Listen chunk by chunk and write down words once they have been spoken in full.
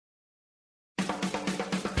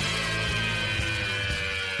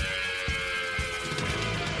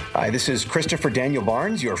Hi, this is Christopher Daniel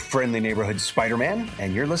Barnes, your friendly neighborhood Spider-Man,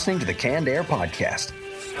 and you're listening to the Canned Air Podcast.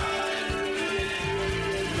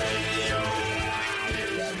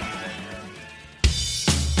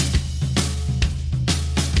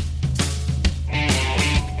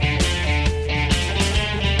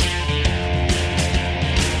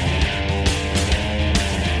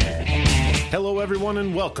 Hello, everyone,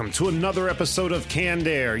 and welcome to another episode of Canned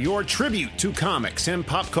Air, your tribute to comics and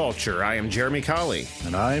pop culture. I am Jeremy Colley.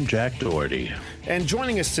 And I'm Jack Doherty. And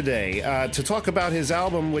joining us today to talk about his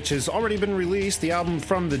album, which has already been released, the album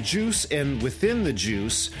From the Juice and Within the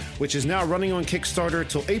Juice, which is now running on Kickstarter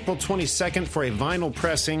till April 22nd for a vinyl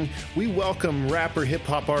pressing. We welcome rapper,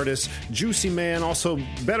 hip-hop artist, Juicy Man, also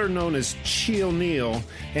better known as Chill Neal,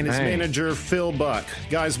 and his manager, Phil Buck.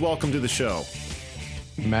 Guys, welcome to the show.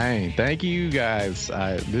 Man, thank you guys.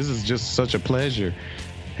 This is just such a pleasure.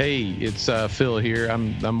 Hey, it's Phil here.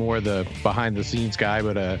 I'm more the behind the scenes guy,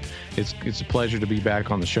 but it's a pleasure to be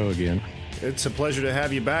back on the show again. It's a pleasure to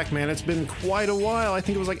have you back, man. It's been quite a while. I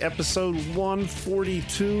think it was like episode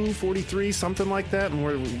 142, 43, something like that.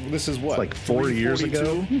 And this is what? It's like 4 years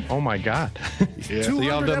ago? Oh my God. Yeah. So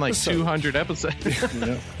y'all done like episodes. 200 episodes.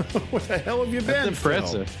 Yeah. What the hell have you been? That's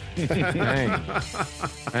impressive.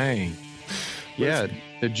 Dang. Yeah,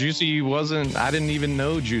 the Juicy wasn't. I didn't even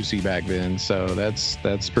know Juicy back then, so that's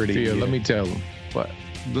pretty. Phil, let me tell him.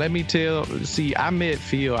 See, I met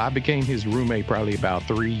Phil. I became his roommate probably about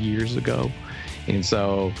 3 years ago, and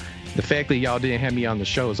so the fact that y'all didn't have me on the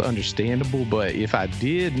show is understandable. But if I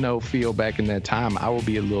did know Phil back in that time, I would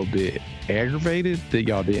be a little bit aggravated that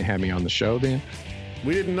y'all didn't have me on the show then.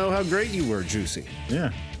 We didn't know how great you were, Juicy.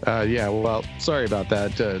 Yeah. Yeah. Well, sorry about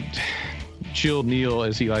that. Chill Neal,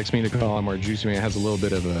 as he likes me to call him, or Juicy Man, has a little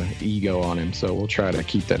bit of an ego on him, so we'll try to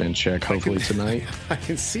keep that in check, hopefully, tonight. I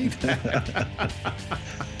can see that.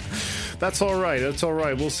 That's all right. That's all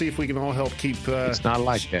right. We'll see if we can all help keep... It's not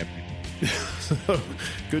like that.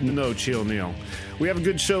 Good to know, Chill Neal. We have a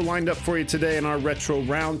good show lined up for you today in our Retro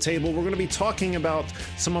Roundtable. We're going to be talking about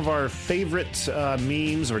some of our favorite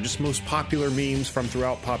memes, or just most popular memes from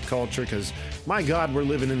throughout pop culture, because, my God, we're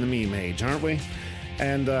living in the meme age, aren't we?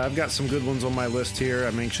 And I've got some good ones on my list here.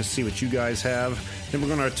 I'm anxious to see what you guys have. Then we're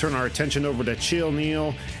going to turn our attention over to Chill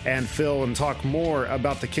Neal and Phil and talk more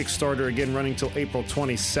about the Kickstarter, again, running till April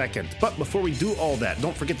 22nd. But before we do all that,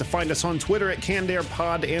 don't forget to find us on Twitter at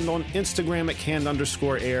CannedAirPod and on Instagram at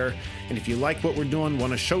Canned_Air. And if you like what we're doing,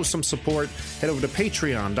 want to show some support, head over to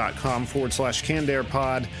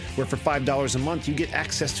patreon.com/CannedAirPod, where for $5 a month, you get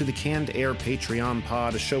access to the Canned Air Patreon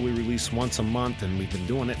Pod, a show we release once a month, and we've been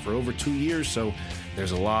doing it for over 2 years, so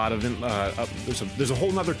there's a lot of there's a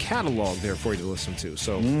whole nother catalog there for you to listen to.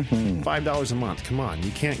 So $5 a month, come on,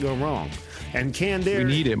 you can't go wrong. And Canned Air, we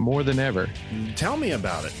need it more than ever. Tell me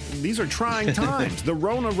about it. These are trying times. The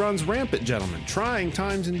Rona runs rampant, gentlemen. Trying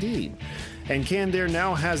times indeed. And Canned Air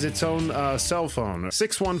now has its own cell phone,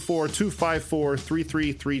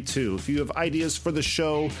 614-254-3332. If you have ideas for the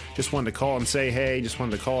show, just wanted to call and say hey, just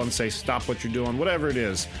wanted to call and say stop what you're doing, whatever it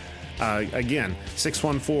is. Again,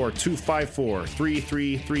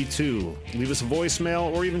 614-254-3332. Leave us a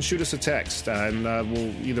voicemail or even shoot us a text, and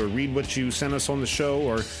we'll either read what you sent us on the show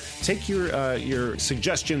or take your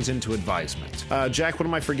suggestions into advisement. Jack, what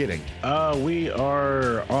am I forgetting? We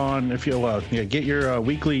are on, if you get your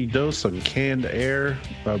weekly dose of Canned Air,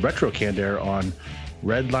 Retro Canned Air on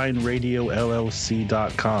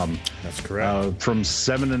RedlineRadioLLC.com. That's correct. From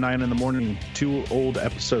 7 to 9 in the morning, 2 old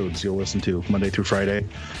episodes you'll listen to Monday through Friday.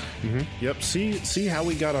 Mm-hmm. Yep. See how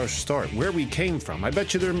we got our start, where we came from. I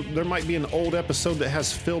bet you there might be an old episode that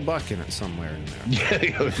has Phil Buck in it somewhere in there.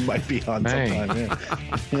 Yeah, it might be on sometime.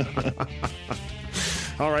 Yeah.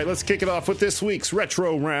 All right, let's kick it off with this week's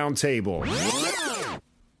Retro Roundtable.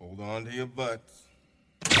 Hold on to your butts.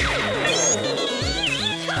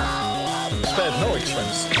 Spared no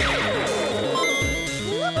expense.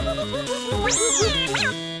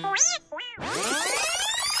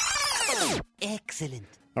 Excellent.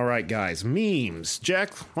 All right, guys, memes.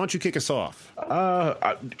 Jack, why don't you kick us off?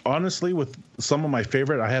 Honestly, with some of my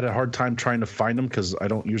favorite, I had a hard time trying to find them because I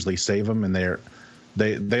don't usually save them, and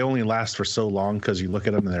they only last for so long because you look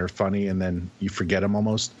at them and they're funny, and then you forget them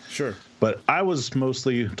almost. Sure. But I was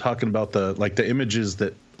mostly talking about the images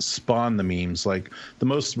that spawn the memes. Like the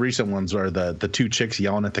most recent ones are the 2 chicks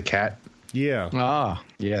yelling at the cat. Yeah. Ah,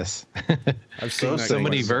 yes. I've seen so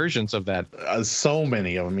many versions of that. So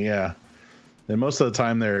many of them, yeah. And most of the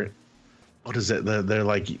time they're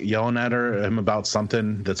like yelling at him about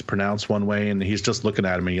something that's pronounced one way, and he's just looking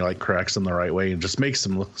at him and he like corrects him the right way and just makes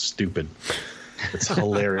him look stupid. It's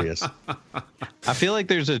hilarious. I feel like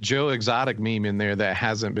there's a Joe Exotic meme in there that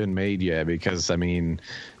hasn't been made yet because, I mean,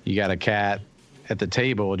 you got a cat at the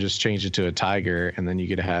table, just change it to a tiger, and then you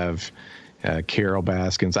could have Carol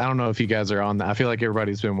Baskins. I don't know if you guys are on that. I feel like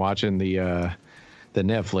everybody's been watching the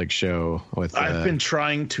Netflix show with. I've been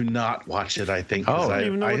trying to not watch it. I think. I don't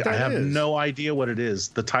even know what that I have is. no idea what it is.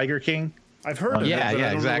 The Tiger King. I've heard of it, but I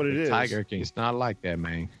don't exactly. know what it is. Tiger King. It's not like that,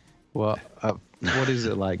 man. Well, what is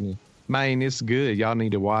it like? Man, it's good. Y'all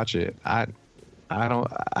need to watch it. I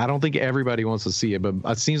don't think everybody wants to see it, but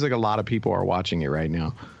it seems like a lot of people are watching it right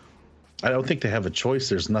now. I don't think they have a choice.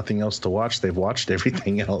 There's nothing else to watch. They've watched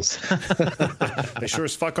everything else. They sure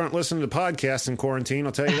as fuck aren't listening to podcasts in quarantine,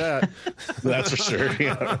 I'll tell you that. That's for sure.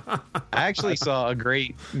 Yeah. I actually saw a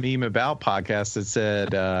great meme about podcasts that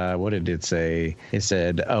said, what did it say? It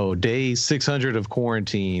said, day 600 of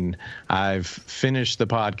quarantine, I've finished the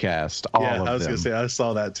podcast. All of them. I was going to say, I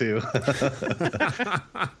saw that too.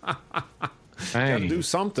 Got to do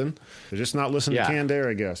something. They're just not listening to Canned Air,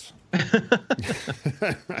 I guess.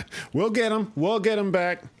 We'll get them. We'll get them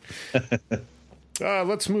back.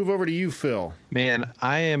 Let's move over to you, Phil. Man,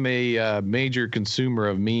 I am a major consumer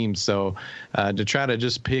of memes, so to try to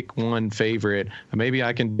just pick one favorite, maybe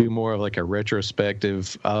I can do more of like a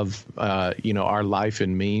retrospective of our life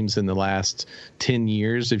in memes in the last 10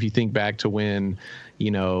 years. If you think back to when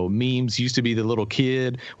memes used to be the little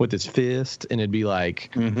kid with his fist, and it'd be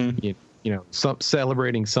like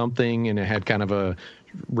celebrating something, and it had kind of a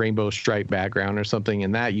rainbow stripe background or something,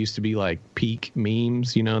 and that used to be like peak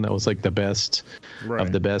memes, and that was like the best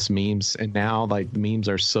of the best memes. And now like the memes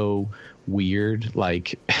are so weird,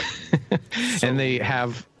 like and they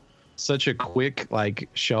have such a quick like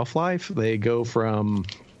shelf life. They go from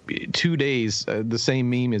 2 days, the same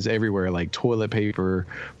meme is everywhere, like toilet paper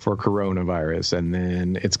for coronavirus, and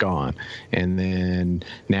then it's gone. And then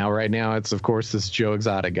right now it's of course this Joe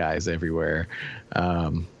Exotic guy is everywhere.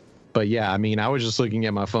 But yeah, I mean, I was just looking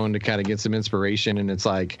at my phone to kind of get some inspiration, and it's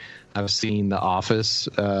like I've seen The Office.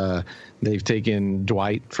 They've taken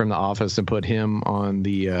Dwight from The Office and put him on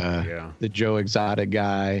the Joe Exotic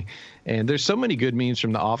guy. And there's so many good memes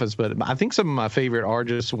from The Office, but I think some of my favorite are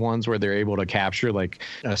just ones where they're able to capture like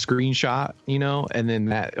a screenshot, and then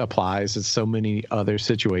that applies to so many other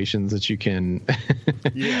situations that you can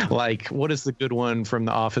like, what is the good one from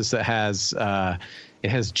The Office that has it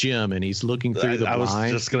has Jim and he's looking through the blinds? I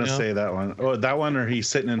was just gonna say that one. Oh, that one, or he's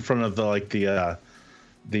sitting in front of the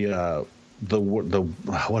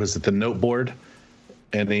what is it, the noteboard,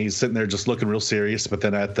 and he's sitting there just looking real serious. But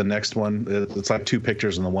then at the next one, it's like two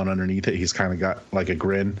pictures, and the one underneath it, he's kind of got like a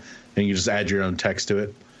grin, and you just add your own text to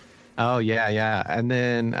it. Oh yeah. And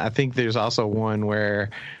then I think there's also one where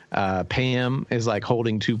Pam is like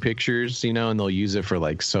holding two pictures, and they'll use it for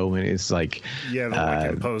like so many. It's like they'll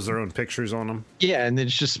like impose their own pictures on them. Yeah, and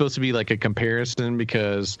it's just supposed to be like a comparison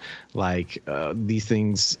because like these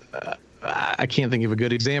things. I can't think of a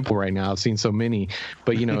good example right now. I've seen so many,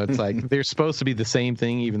 but it's like they're supposed to be the same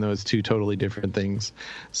thing, even though it's two totally different things.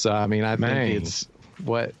 So I mean, I think it's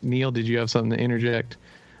what. Neil, did you have something to interject?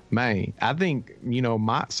 Man, I think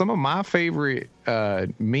some of my favorite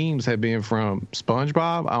memes have been from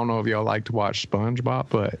SpongeBob. I don't know if y'all like to watch SpongeBob,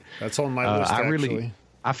 but that's on my list.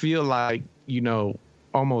 I feel like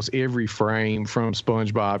almost every frame from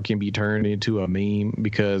SpongeBob can be turned into a meme,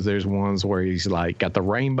 because there's ones where he's like got the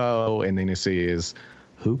rainbow, and then it says,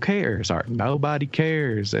 "Who cares?" or "Nobody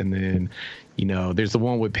cares," and then there's the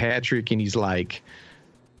one with Patrick, and he's like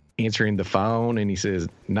answering the phone, and he says,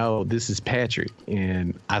 "No, this is Patrick."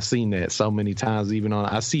 And I've seen that so many times.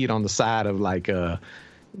 I see it on the side of like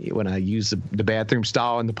when I use the bathroom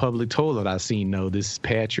stall in the public toilet. I see, "No, this is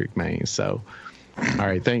Patrick," man. So all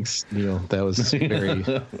right, thanks, Neil. That was very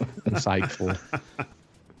insightful.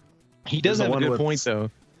 He does have a good point,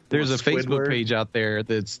 though. There's a Facebook page out there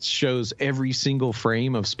that shows every single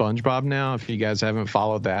frame of SpongeBob now. If you guys haven't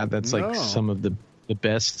followed that, that's like some of the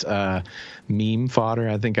best meme fodder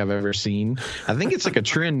I think I've ever seen. I think it's like a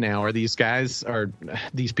trend now where these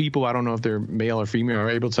people, I don't know if they're male or female, are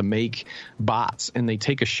able to make bots, and they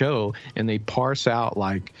take a show and they parse out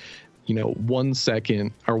like 1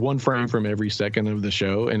 second or one frame from every second of the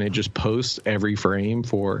show, and it just posts every frame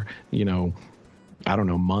for I don't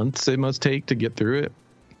know, months it must take to get through it.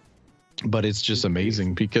 But it's just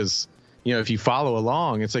amazing because if you follow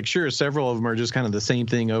along, it's like, sure, several of them are just kind of the same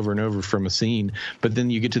thing over and over from a scene, but then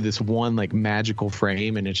you get to this one like magical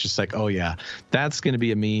frame, and it's just like, oh yeah, that's going to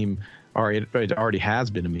be a meme, or it already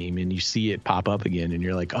has been a meme, and you see it pop up again, and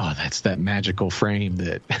you're like, oh, that's that magical frame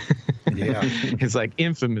that it's like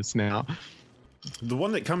infamous now. The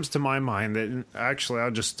one that comes to my mind, that actually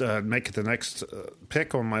I'll just make it the next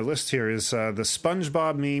pick on my list here, is the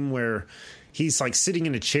SpongeBob meme where he's like sitting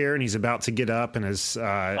in a chair and he's about to get up and his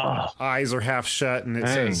eyes are half shut and it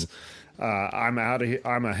says, I'm out of here.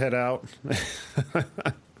 I'm a head out.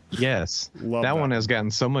 Yes. Love that that one has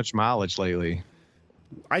gotten so much mileage lately.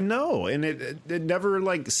 I know, and it never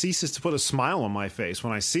like ceases to put a smile on my face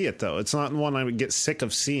when I see it. Though it's not one I would get sick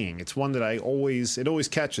of seeing. It's one that it always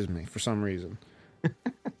catches me for some reason.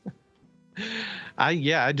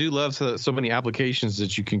 I do love so many applications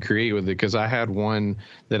that you can create with it, because I had one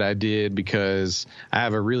that I did because I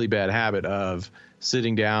have a really bad habit of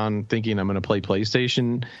sitting down thinking I'm going to play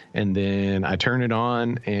PlayStation, and then I turn it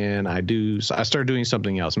on and I start doing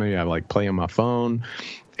something else. Maybe I like play on my phone.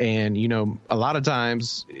 And, you know, a lot of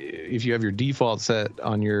times if you have your default set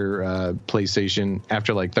on your PlayStation,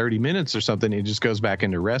 after like 30 minutes or something, it just goes back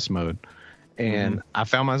into rest mode. And I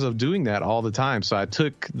found myself doing that all the time. So I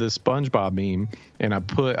took the SpongeBob meme and I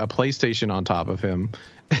put a PlayStation on top of him.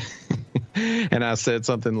 And I said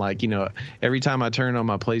something like, you know, every time I turn on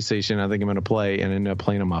my PlayStation, I think I'm going to play, and end up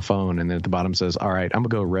playing on my phone. And then at the bottom says, all right, I'm going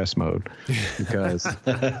to go rest mode, because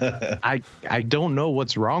I don't know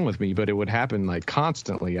what's wrong with me, but it would happen like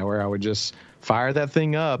constantly, where I would just fire that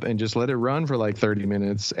thing up and just let it run for like 30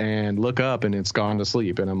 minutes and look up and it's gone to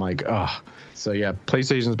sleep. And I'm like, oh, so yeah,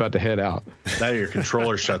 PlayStation's about to head out. Now your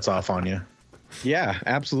controller shuts off on you. Yeah,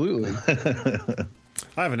 absolutely.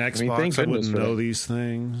 I have an Xbox. I wouldn't know these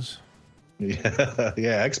things.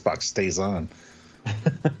 Yeah, Xbox stays on.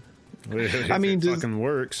 I mean, it fucking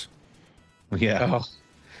works. Yeah. Oh,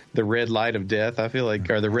 the red light of death, I feel like,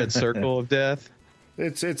 or the red circle of death.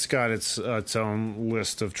 It's got its own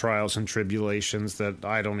list of trials and tribulations that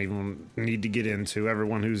I don't even need to get into.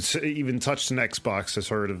 Everyone who's even touched an Xbox has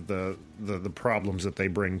heard of the problems that they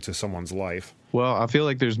bring to someone's life. Well, I feel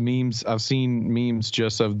like there's memes. I've seen memes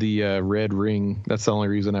just of the red ring. That's the only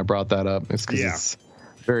reason I brought that up. It's because it's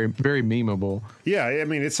very, very memeable. Yeah, I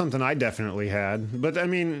mean, it's something I definitely had. But, I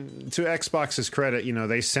mean, to Xbox's credit, you know,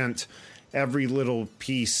 they sent every little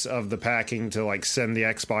piece of the packing to, like, send the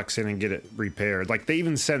Xbox in and get it repaired. Like, they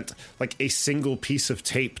even sent, like, a single piece of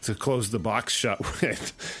tape to close the box shut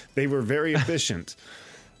with. They were very efficient.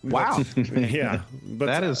 Wow. Yeah. But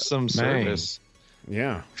that is some service.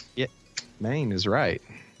 Yeah. Yeah. Maine is right.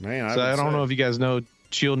 Man, I don't know if you guys know,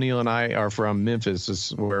 Chill, Neil, and I are from Memphis.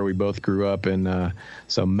 This is where we both grew up, and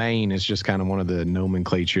so Maine is just kind of one of the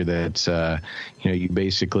nomenclature that you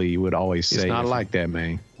basically would always say. It's not like that,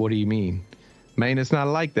 Maine. What do you mean? Maine is not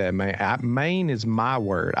like that, Maine. Maine is my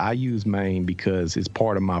word. I use Maine because it's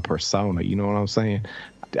part of my persona. You know what I'm saying?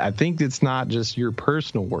 I think it's not just your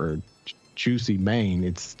personal word, Juicy Maine.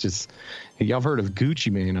 It's just, y'all have heard of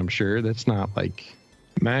Gucci Mane, I'm sure. That's not like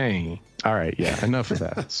Maine. All right, yeah, enough of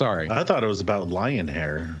that. Sorry. I thought it was about lion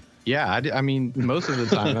hair. Yeah, I mean, most of the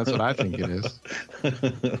time, that's what I think it is.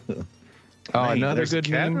 Oh, Maine, another good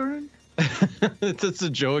meme. It's a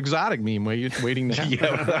Joe Exotic meme. Waiting to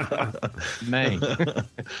happen. Maine.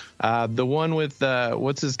 The one with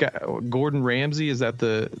what's this guy? Gordon Ramsay. Is that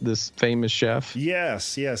this famous chef?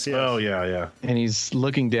 Yes. Oh yeah. And he's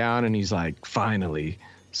looking down and he's like, finally,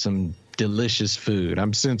 some delicious food.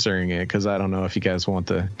 I'm censoring it because I don't know if you guys want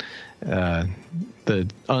the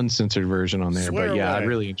uncensored version on there. Swear but yeah, away. I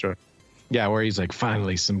really enjoy it. Yeah, where he's like,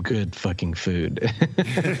 finally, some good fucking food.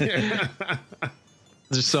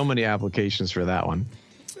 There's so many applications for that one.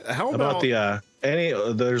 How about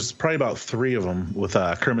there's probably about 3 of them with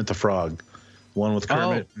Kermit the Frog. One with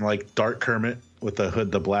Kermit, like dark Kermit with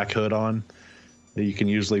the black hood on. You can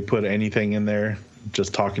usually put anything in there,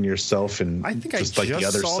 just talking to yourself, and I think just I like just the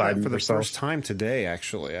other saw side that for of the yourself. first time today,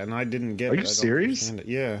 actually, and I didn't get it. Are you serious?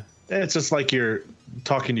 Yeah. It's just like you're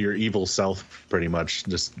talking to your evil self, pretty much,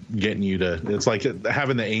 just getting you to. It's like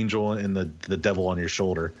having the angel and the devil on your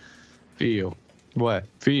shoulder. Feel. What?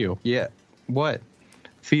 Feel. Yeah. What?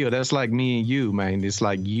 Feel. That's like me and you, man. It's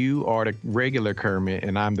like you are the regular Kermit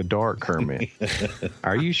and I'm the dark Kermit.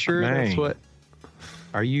 Are you sure that's what?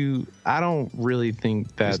 Are you? I don't really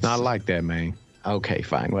think that's it's not like that, man. Okay,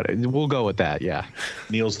 fine. We'll go with that. Yeah.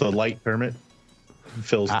 Neil's the light Kermit.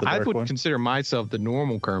 Phil's the dark I would one. consider myself the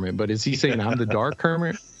normal Kermit, but is he saying I'm the dark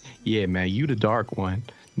Kermit? Yeah, man, you the dark one.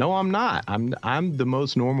 No, I'm not. I'm the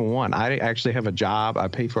most normal one. I actually have a job. I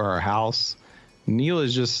pay for our house. Neil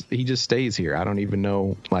is he just stays here. I don't even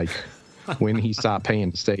know like when he stopped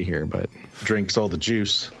paying to stay here, but drinks all the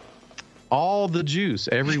juice. All the juice,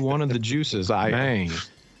 every one of the juices.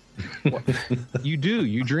 You do.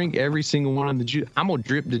 You drink every single one of the juice. I'm gonna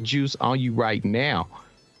drip the juice on you right now.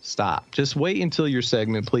 Stop. Just wait until your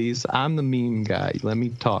segment, please. I'm the meme guy. Let me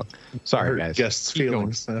talk. Sorry, guys. Guests'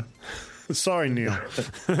 feelings. Sorry, Neil.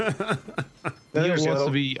 Neil wants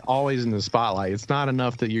to be always in the spotlight. It's not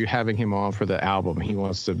enough that you're having him on for the album. He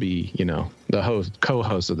wants to be, the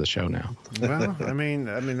co-host of the show now. Well, I mean,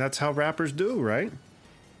 that's how rappers do, right?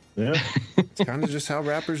 Yeah. It's kind of just how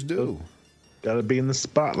rappers do. Got to be in the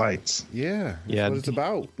spotlights. Yeah. That's what it's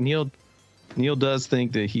about. Neil does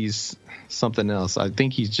think that he's something else. I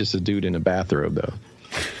think he's just a dude in a bathrobe, though.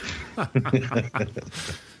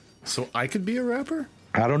 So I could be a rapper?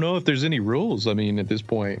 I don't know if there's any rules. I mean, at this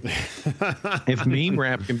point, if meme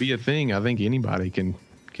rap can be a thing, I think anybody can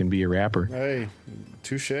be a rapper. Hey,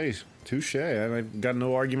 touche. I've got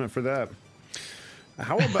no argument for that.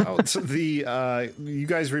 How about you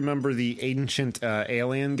guys remember the ancient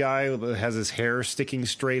alien guy that has his hair sticking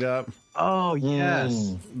straight up? Oh,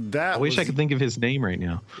 yes. I wish I could think of his name right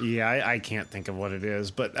now. Yeah, I can't think of what it is.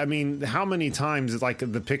 But, I mean, how many times is like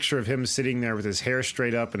the picture of him sitting there with his hair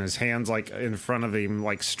straight up and his hands like in front of him,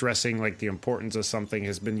 like stressing like the importance of something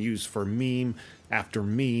has been used for meme after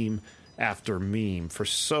meme after meme for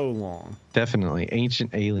so long. Definitely.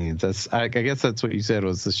 Ancient Aliens. I guess that's what you said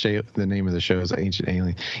was the name of the show is Ancient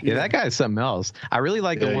Alien. Yeah, that guy is something else. I really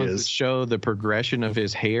like the ones that show the progression of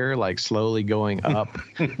his hair, like slowly going up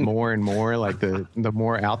more and more, like the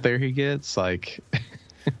more out there he gets. Like,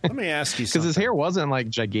 let me ask you something. Because his hair wasn't like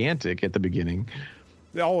gigantic at the beginning.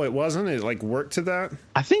 Oh, it wasn't? It like worked to that?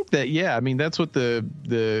 I think that, yeah. I mean, that's what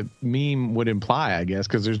the meme would imply, I guess,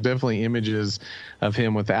 because there's definitely images of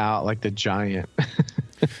him without like the giant.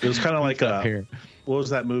 It was kind of like hair. What was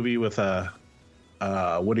that movie with Woody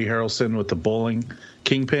Harrelson with the bowling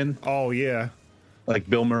Kingpin? Oh, yeah. Like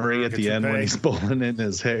Bill Murray at the end when he's bowling and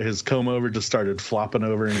his comb over just started flopping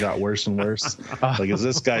over and got worse and worse. Like, as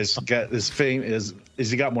this guy's got his fame as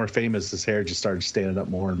he got more famous, his hair just started standing up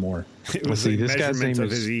more and more. It was this guy's name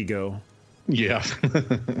of his ego. Yeah.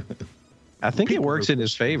 I think it works in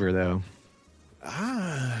his favor, though.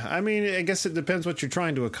 I mean, I guess it depends what you're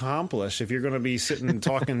trying to accomplish. If you're going to be sitting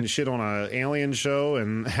talking shit on an alien show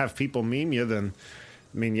and have people meme you, then,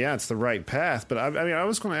 I mean, yeah, it's the right path. But I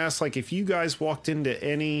was going to ask, like, if you guys walked into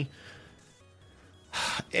any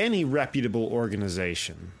reputable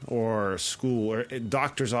organization or school or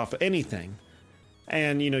doctor's office, anything,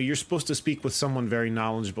 and, you're supposed to speak with someone very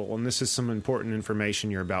knowledgeable, and this is some important information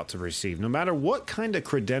you're about to receive. No matter what kind of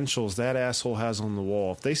credentials that asshole has on the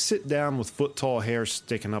wall, if they sit down with foot-tall hair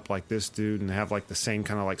sticking up like this dude and have, like, the same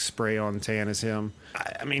kind of, like, spray-on tan as him,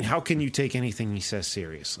 I mean, how can you take anything he says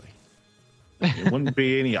seriously? It wouldn't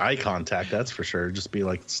be any eye contact, that's for sure. Just be,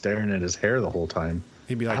 like, staring at his hair the whole time.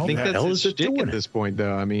 He'd be like, I think that's his shtick at this point,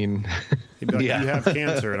 though. I mean... He'd be like, you have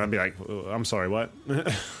cancer. And I'd be like, I'm sorry, what?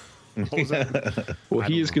 What was that? Well,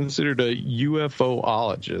 he is considered a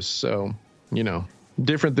UFOologist, so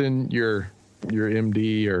different than your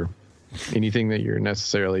MD or anything that you're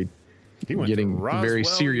necessarily getting very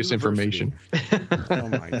serious information. Oh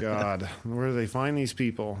my God, where do they find these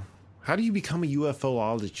people? How do you become a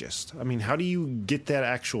UFOologist? I mean, how do you get that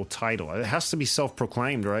actual title? It has to be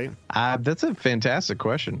self-proclaimed, right? That's a fantastic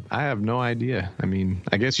question. I have no idea. I mean,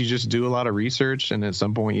 I guess you just do a lot of research, and at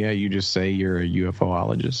some point, you just say you're a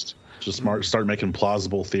UFOologist. Just start making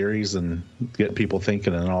plausible theories and get people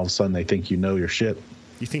thinking, and all of a sudden they think you know your shit.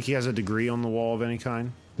 You think he has a degree on the wall of any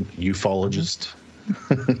kind? Ufologist.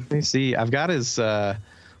 Let me see. I've got his, let's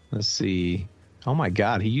see. Oh my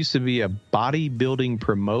God. He used to be a bodybuilding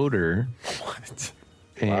promoter. What?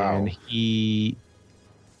 And wow. he's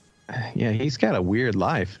got a weird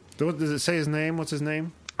life. Does it say his name? What's his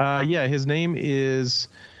name? His name is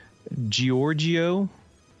Giorgio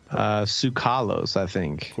Tsoukalos, I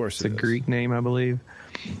think. Of course, it's a Greek name, I believe.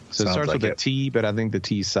 So it starts like with a T, but I think the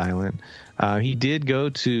T is silent. He did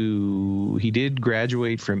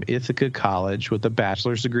graduate from Ithaca College with a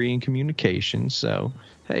bachelor's degree in communications. So,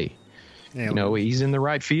 hey, he's in the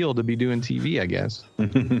right field to be doing TV, I guess.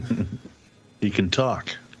 He can talk.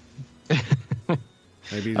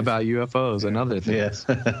 Maybe about UFOs and other things.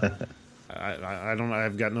 Yeah. I don't.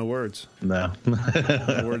 I've got no words. No.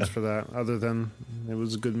 No words for that, other than it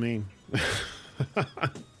was a good meme.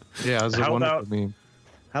 Yeah, it was a wonderful meme.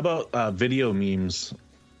 How about video memes?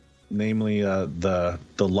 Namely, the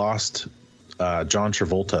lost John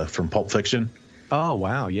Travolta from Pulp Fiction. Oh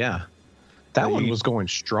wow, yeah, that one was going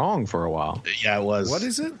strong for a while. Yeah, it was. What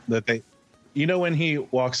is it? When he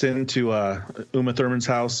walks into Uma Thurman's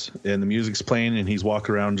house and the music's playing and he's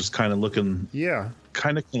walking around just kind of looking,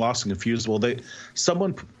 kind of lost and confused. Well,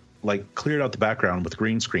 someone like cleared out the background with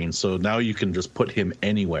green screen, so now you can just put him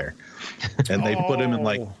anywhere, and they put him in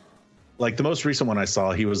like the most recent one I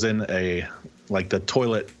saw. He was in the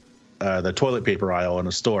toilet the toilet paper aisle in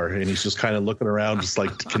a store, and he's just kind of looking around, just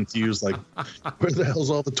like confused, like, where the hell's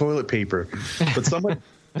all the toilet paper? But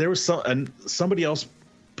somebody else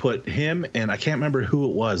put him, and I can't remember who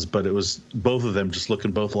it was, but it was both of them just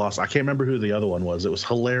looking both lost. I can't remember who the other one was. It was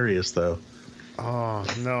hilarious though. Oh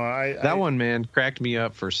no, that one, man, cracked me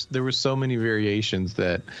up. There were so many variations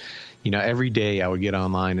that, every day I would get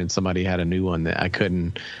online and somebody had a new one that I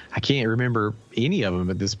can't remember any of them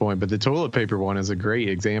at this point, but the toilet paper one is a great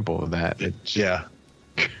example of that.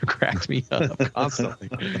 Cracked me up constantly.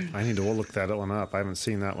 I need to look that one up. I haven't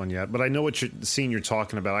seen that one yet, but I know what you're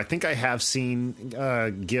talking about. I think I have seen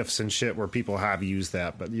GIFs and shit where people have used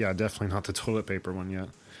that, but yeah, definitely not the toilet paper one yet.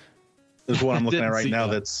 There's one I'm looking at right now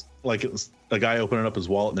that's like it's a guy opening up his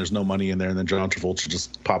wallet and there's no money in there, and then John Travolta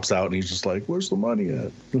just pops out and he's just like, "Where's the money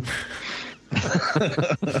at?"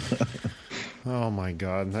 Oh my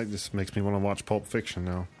god, that just makes me want to watch Pulp Fiction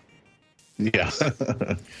now. Yeah.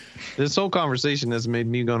 This whole conversation has made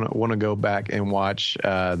me want to go back and watch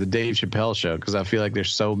the Dave Chappelle show, because I feel like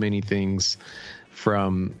there's so many things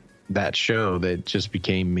from that show that just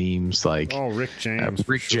became memes. Like Rick James.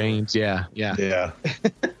 James, yeah.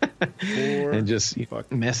 And just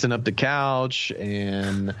messing up the couch,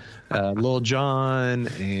 and Lil Jon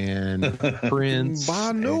and Prince.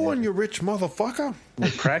 Buy new one, you rich motherfucker.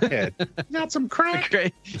 Crackhead. Got some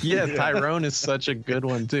crack. Yes, Tyrone is such a good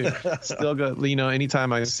one too. Still got,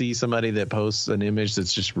 anytime I see somebody that posts an image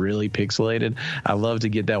that's just really pixelated, I love to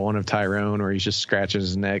get that one of Tyrone where he's just scratching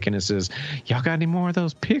his neck and it says, "Y'all got any more of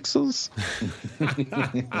those pixels?"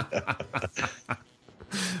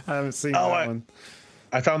 I haven't seen that one.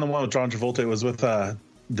 I found the one with John Travolta. It was with the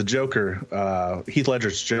Joker, Heath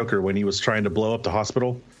Ledger's Joker, when he was trying to blow up the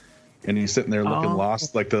hospital, and he's sitting there looking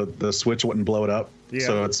lost, like the switch wouldn't blow it up. Yeah.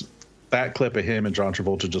 So it's that clip of him and John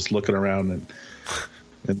Travolta just looking around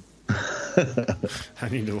and I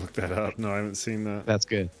need to look that up. No, I haven't seen that. That's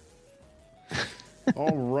good.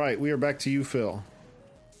 All right, we are back to you, Phil.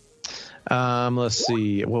 Let's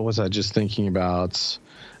see. What was I just thinking about?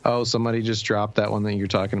 Oh, somebody just dropped that one that you're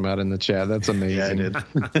talking about in the chat. That's amazing. Yeah,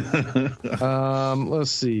 I did.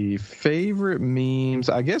 Let's see. Favorite memes.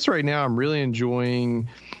 I guess right now I'm really enjoying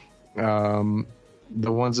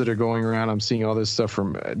the ones that are going around. I'm seeing all this stuff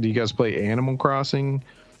from. Do you guys play Animal Crossing?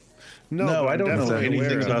 No, I don't know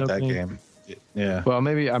anything about that game. Yeah. Well,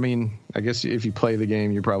 maybe, I guess if you play the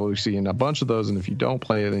game, you're probably seeing a bunch of those. And if you don't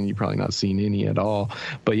play it, then you're probably not seeing any at all.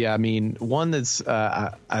 But yeah, one that's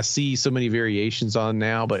I see so many variations on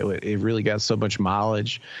now, but it really got so much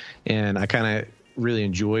mileage. And I kind of really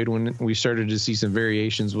enjoyed when we started to see some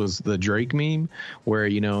variations was the Drake meme, where,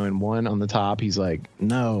 in one on the top, he's like,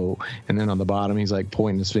 "No." And then on the bottom, he's like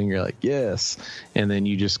pointing his finger like, "Yes." And then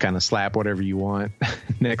you just kind of slap whatever you want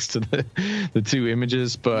next to the two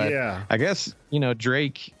images. But yeah. I guess,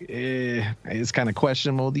 Drake is kind of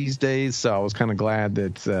questionable these days. So I was kind of glad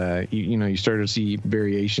that, you started to see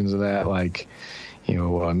variations of that. Like,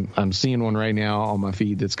 I'm seeing one right now on my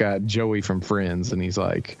feed that's got Joey from Friends, and he's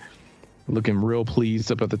like, looking real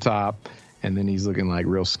pleased up at the top, and then he's looking like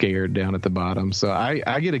real scared down at the bottom. So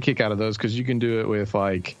I get a kick out of those, because you can do it with,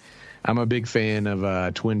 like, I'm a big fan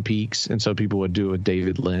of Twin Peaks, and so people would do it with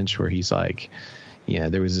David Lynch, where he's like,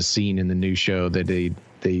 there was a scene in the new show that they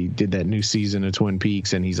did that new season of Twin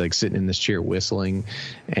Peaks, and he's like sitting in this chair whistling,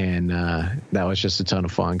 and that was just a ton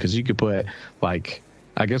of fun, because you could put, like,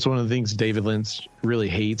 I guess one of the things David Lynch really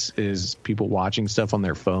hates is people watching stuff on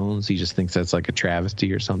their phones. He just thinks that's like a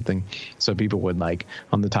travesty or something. So people would, like,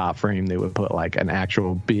 on the top frame, they would put like an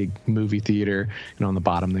actual big movie theater, and on the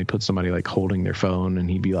bottom they put somebody like holding their phone, and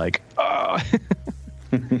he'd be like, "Oh."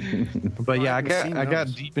 But yeah, I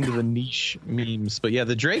got deep into the niche memes. But yeah,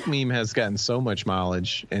 the Drake meme has gotten so much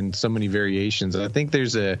mileage and so many variations. I think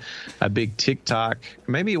there's a big TikTok.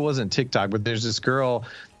 Maybe it wasn't TikTok, but there's this girl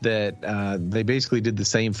that they basically did the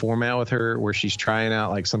same format with her, where she's trying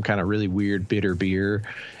out like some kind of really weird bitter beer,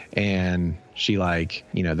 and she, like,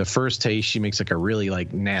 the first taste, she makes like a really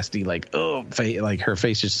like nasty, like, like her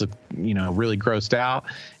face just look, really grossed out.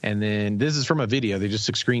 And then this is from a video, they just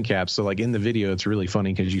took screen caps, so like in the video it's really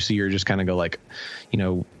funny because you see her just kind of go like,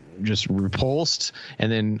 just repulsed,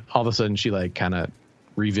 and then all of a sudden she like kind of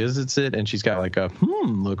revisits it, and she's got like a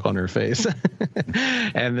look on her face.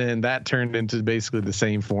 And then that turned into basically the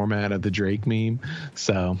same format of the Drake meme.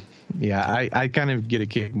 So yeah, I kind of get a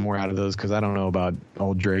kick more out of those, because I don't know about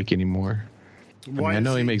old Drake anymore. I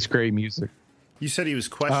know he makes great music. You said he was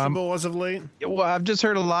questionable as of late? Well, I've just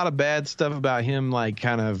heard a lot of bad stuff about him, like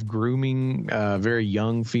kind of grooming very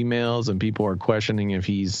young females, and people are questioning if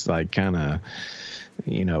he's like kind of,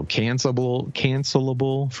 cancelable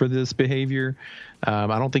for this behavior.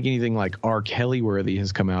 I don't think anything like R. Kelly worthy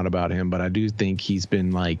has come out about him, but I do think he's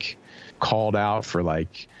been like called out for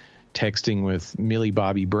like texting with Millie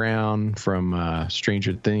Bobby Brown from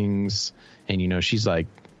Stranger Things. And, you know, she's like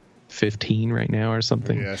 15 right now or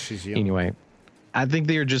something. Yeah, she's young. Anyway, I think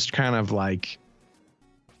they're just kind of like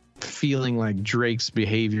feeling like Drake's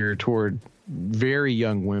behavior toward very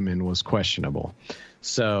young women was questionable.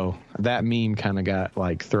 So that meme kind of got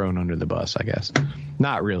like thrown under the bus, I guess.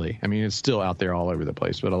 Not really. I mean, it's still out there all over the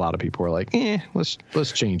place, but a lot of people are like, let's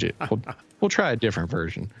change it. We'll try a different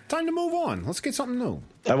version. Time to move on. Let's get something new.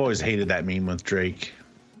 I've always hated that meme with Drake.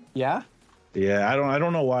 Yeah? Yeah, I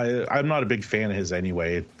don't know why. I'm not a big fan of his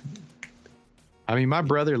anyway. I mean, my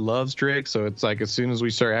brother loves Drake, so it's like as soon as we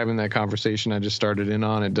start having that conversation I just started in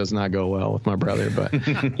on, it does not go well with my brother. But,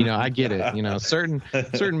 you know, I get it. You know, certain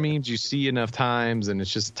memes you see enough times and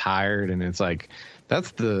it's just tired. And it's like,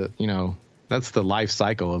 that's the life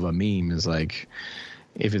cycle of a meme is like,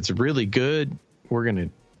 if it's really good, we're going to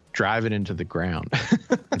drive it into the ground.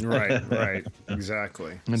 Right,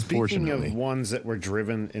 exactly. Speaking Unfortunately. of ones that were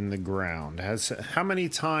driven in the ground, how many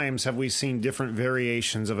times have we seen different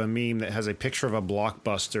variations of a meme that has a picture of a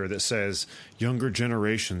Blockbuster that says "Younger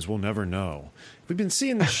generations will never know"? We've been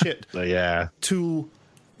seeing this shit Yeah. too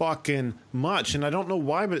fucking much, and I don't know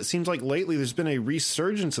why, but it seems like lately there's been a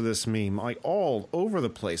resurgence of this meme, like all over the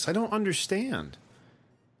place. I don't understand.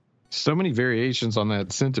 So many variations on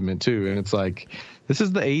that sentiment too, and it's like this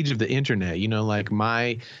is the age of the internet. You know, like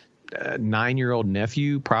my 9-year-old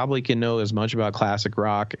nephew probably can know as much about classic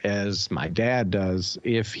rock as my dad does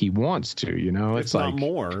if he wants to. You know, It's like not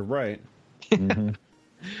more, right?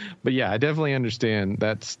 But yeah, I definitely understand.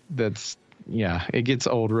 That's yeah, it gets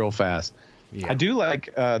old real fast. Yeah. I do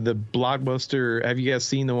like the Blockbuster. Have you guys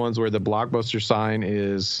seen the ones where the Blockbuster sign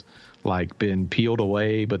is like been peeled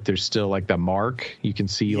away, but there's still like the mark? You can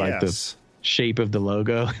see like the Yes. shape of the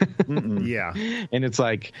logo. Yeah. And it's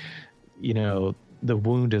like, you know, the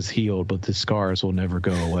wound is healed, but the scars will never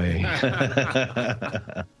go away.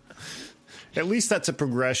 At least that's a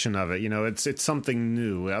progression of it. You know, it's something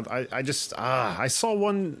new. I saw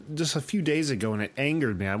one just a few days ago and it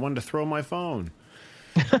angered me. I wanted to throw my phone.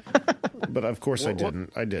 But of course I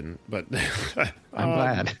didn't. But I'm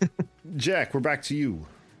glad. Jack, we're back to you.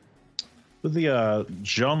 With the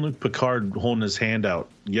Jean-Luc Picard holding his hand out,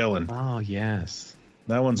 yelling. Oh, yes.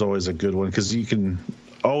 That one's always a good one because you can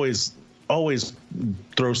always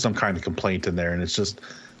throw some kind of complaint in there, and it's just,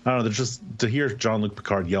 I don't know, just to hear Jean-Luc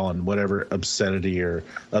Picard yelling whatever obscenity or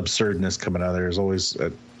absurdness coming out of there is always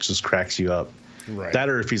just cracks you up. Right. That,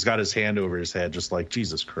 or if he's got his hand over his head, just like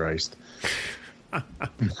Jesus Christ.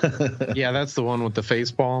 Yeah, that's the one with the face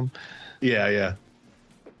palm. Yeah.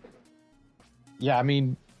 Yeah, I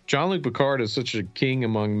mean, Jean-Luc Picard is such a king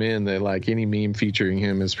among men that like any meme featuring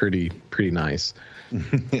him is pretty nice.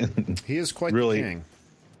 He is quite Really? the king.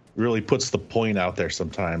 Really puts the point out there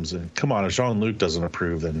sometimes. And come on, if Jean-Luc doesn't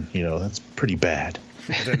approve, then, you know, that's pretty bad.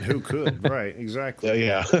 Then who could? Right, exactly.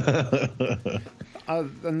 Yeah.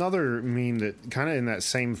 Another meme that kind of in that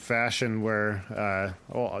same fashion where,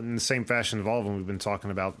 in the same fashion of all of them we've been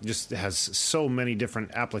talking about, just has so many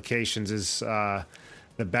different applications is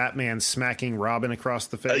the Batman smacking Robin across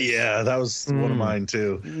the face. Yeah, that was one of mine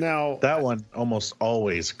too. Now, That one almost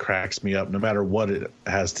always cracks me up, no matter what it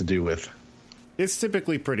has to do with. it's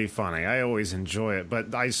typically pretty funny. I always enjoy it,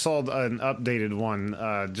 but I saw an updated one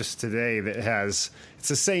just today that it's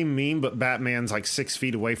the same meme, but Batman's like 6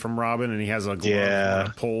 feet away from Robin, and he has a glove and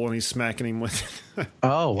a pole, and he's smacking him with it.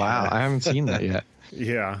 Oh, wow. I haven't seen that yet.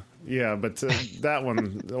 Yeah, but that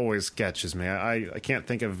one always catches me. I can't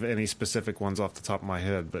think of any specific ones off the top of my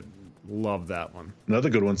head, but love that one. Another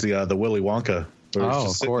good one's the Willy Wonka. Where he's Oh,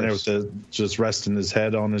 just of sitting there course. with just resting his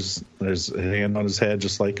head on his hand on his head,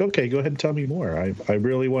 just like, okay, go ahead and tell me more. I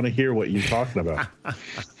really want to hear what you're talking about.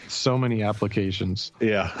 So many applications.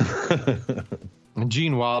 Yeah. And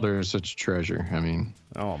Gene Wilder is such a treasure. I mean,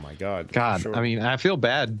 Oh my God! God, Sure. I mean, I feel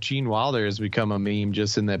bad. Gene Wilder has become a meme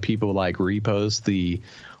just in that people like repost the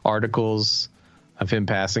articles of him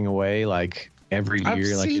passing away like every year. I've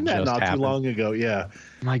like seen it that just not happened. too long ago. Yeah.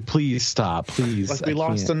 I'm like, please stop, please. Like we I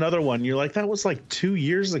lost can't. another one. You're like, that was like 2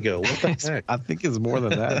 years ago. What the heck? I think it's more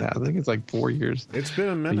than that now. I think it's like 4 years. It's been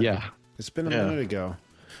a minute. Yeah. It's been a Yeah. minute ago.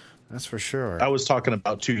 That's for sure. I was talking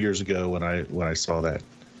about 2 years ago when I saw that.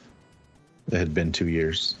 It had been 2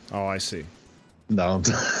 years. Oh, I see. No.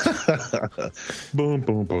 Boom,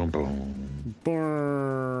 boom, boom, boom.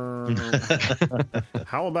 Burn.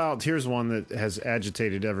 How about here's one that has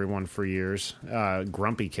agitated everyone for years.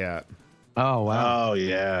 Grumpy Cat. Oh wow, Oh,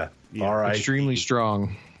 yeah. Yeah. All right. extremely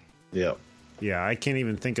strong. Yep. Yeah, I can't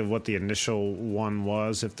even think of what the initial one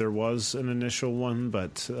was, if there was an initial one,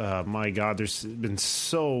 but my God, there's been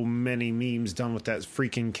so many memes done with that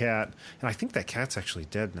freaking cat. And I think that cat's actually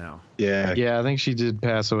dead now. Yeah. Yeah, I think she did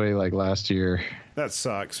pass away like last year. That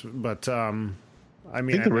sucks. But, I mean, I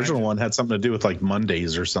think the original one had something to do with like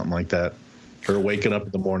Mondays or something like that. Or waking up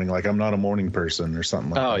in the morning like I'm not a morning person or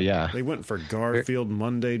something like that. Oh, yeah. They went for Garfield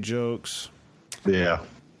Monday jokes. Yeah.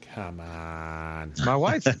 Come on. My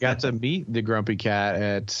wife got to meet the Grumpy Cat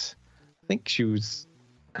at, I think she was,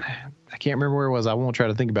 I can't remember where it was. I won't try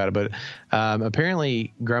to think about it. But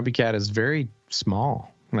apparently Grumpy Cat is very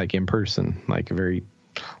small, like in person, like very,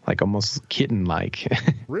 like almost kitten-like.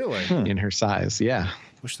 Really? In her size. Yeah.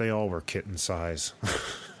 Wish they all were kitten size.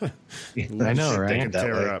 I know, They right? could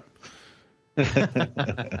tear up.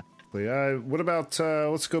 What about,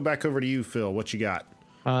 let's go back over to you, Phil. What you got?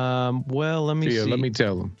 Well, let me see. Let me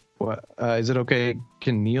tell him. What is it okay?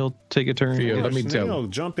 Can Neil take a turn? Yeah, let me tell Neil,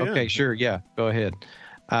 him. jump in. Okay, sure. Yeah, go ahead.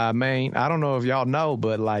 Man, I don't know if y'all know,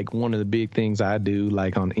 but like one of the big things I do,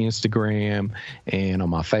 like on Instagram and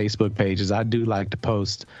on my Facebook pages, I do like to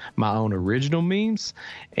post my own original memes.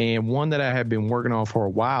 And one that I have been working on for a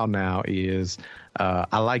while now is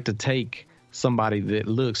I like to take somebody that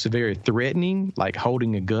looks very threatening, like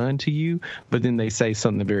holding a gun to you, but then they say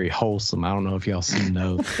something very wholesome. I don't know if y'all seen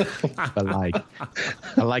those, but like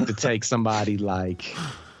I like to take somebody like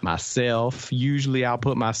myself. Usually I'll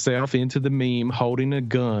put myself into the meme holding a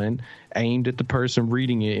gun aimed at the person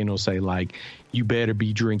reading it, and it'll say like, you better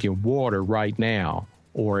be drinking water right now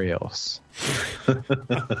or else.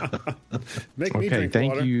 Make me Okay, drink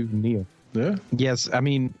thank water. you, Neil. Yeah. Yes, I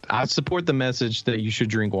mean, I support the message that you should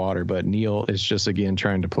drink water, but Neil is just, again,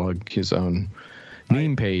 trying to plug his own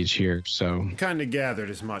meme page here. So, Kind of gathered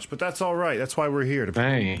as much, but that's all right. That's why we're here to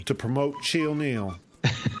Hey. to promote Chill Neil.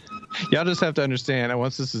 y'all just have to understand that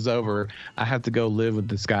once this is over, I have to go live with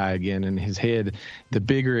this guy again. And his head, the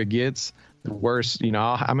bigger it gets, the worse. You know,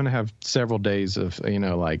 I'm going to have several days of,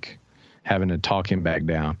 like having to talk him back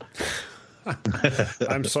down.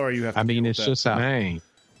 I'm sorry you have to I mean, deal it's with that. just how. Man,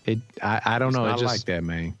 I don't know. it's It not just, like that,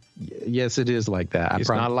 man. Yes, it is like that. It's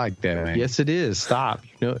not like that, man. Yes, it is. Stop.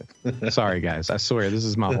 Sorry, guys. I swear, this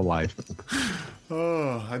is my whole life.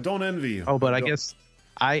 Oh, I don't envy you. Oh, but I don't. guess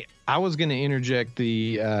I was going to interject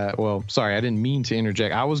the sorry, I didn't mean to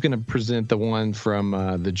interject. I was going to present the one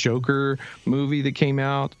from the Joker movie that came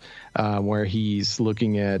out where he's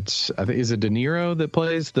looking at, I think, is it De Niro that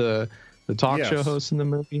plays the talk show Yes. host in the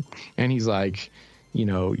movie? And he's like,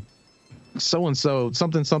 so and so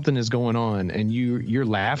something is going on, and you're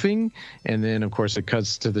laughing, and then of course it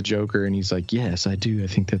cuts to the Joker, and he's like, yes, I do, I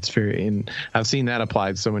think that's fair. And I've seen that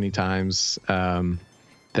applied so many times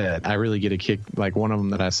that I really get a kick. Like one of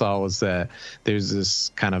them that I saw was that there's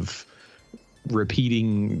this kind of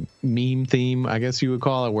repeating meme theme, I guess you would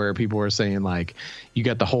call it, where people were saying like, you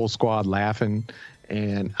got the whole squad laughing.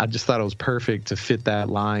 And I just thought it was perfect to fit that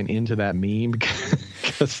line into that meme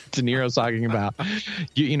because De Niro's talking about,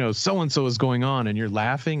 so-and-so is going on and you're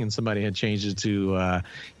laughing, and somebody had changed it to,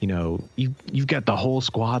 you've got the whole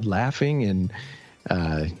squad laughing. And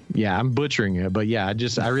I'm butchering it. But yeah,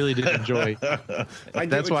 I really did enjoy. I get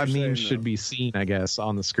That's what why you're memes saying, should though. be seen, I guess,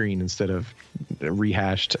 on the screen instead of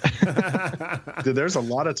rehashed. Dude, there's a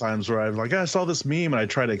lot of times where I'm like, I saw this meme and I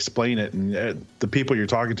try to explain it, and the people you're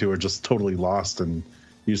talking to are just totally lost, and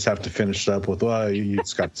you just have to finish it up with, well, you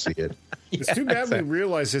just got to see it. It's too bad we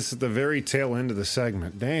realized this at the very tail end of the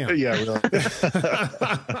segment. Damn. Yeah, really.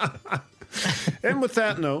 And with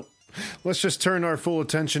that note, let's just turn our full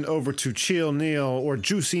attention over to Chill Neil, or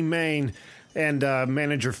Juicy Maine, and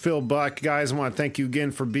manager Phil Buck. Guys, I want to thank you again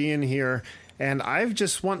for being here. And I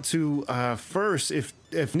just want to first,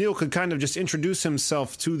 if Neil could kind of just introduce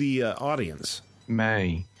himself to the audience.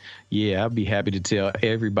 Man, yeah, I'd be happy to tell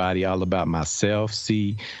everybody all about myself.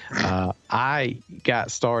 See, I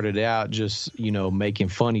got started out just, making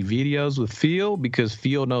funny videos with Phil, because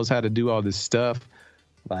Phil knows how to do all this stuff.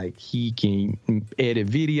 Like, he can edit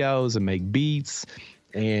videos and make beats,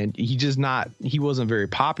 and he wasn't very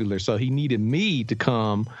popular. So he needed me to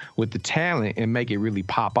come with the talent and make it really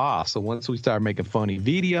pop off. So once we started making funny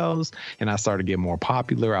videos and I started getting more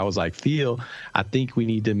popular, I was like, Phil, I think we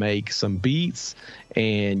need to make some beats.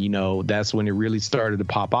 And, that's when it really started to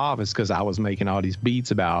pop off, is because I was making all these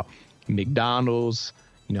beats about McDonald's,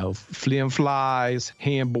 flim flies,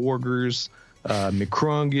 hamburgers,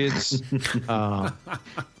 McCrungets,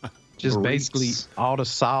 just Burritos. basically all the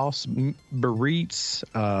sauce, burritos,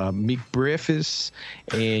 McBreakfast.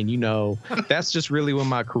 And, that's just really when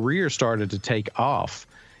my career started to take off.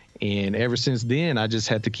 And ever since then, I just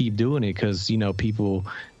had to keep doing it because, people,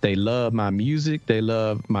 they love my music. They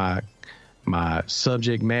love my my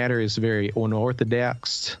subject matter is very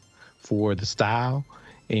unorthodox for the style,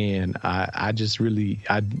 and I just really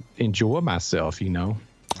I enjoy myself, you know.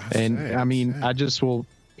 I mean, I just will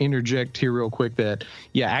interject here real quick that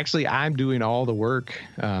actually I'm doing all the work.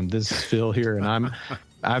 This is Phil here, and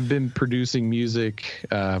I've been producing music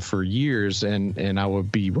for years, and I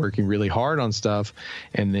would be working really hard on stuff,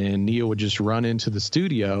 and then Neil would just run into the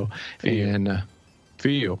studio and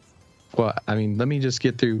feel. Well, I mean, let me just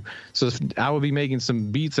get through. So I would be making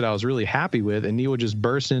some beats that I was really happy with, and Neil would just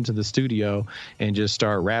burst into the studio and just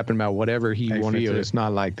start rapping about whatever he wanted to. It's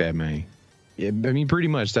not like that, man. I mean, pretty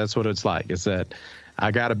much that's what it's like. It's that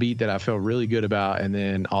I got a beat that I felt really good about, and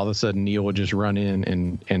then all of a sudden Neil would just run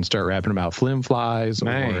in and start rapping about flim flies.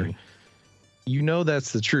 Or, you know,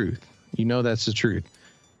 that's the truth. You know, that's the truth.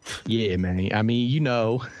 Yeah, man. I mean, you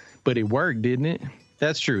know, but it worked, didn't it?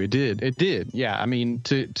 That's true. It did. It did. Yeah. I mean,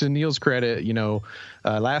 to Neil's credit, you know,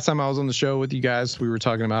 last time I was on the show with you guys, we were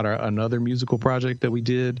talking about another musical project that we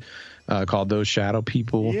did called Those Shadow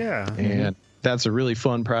People. Yeah. And that's a really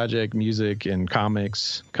fun project, music and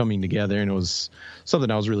comics coming together. And it was something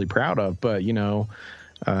I was really proud of. But, you know,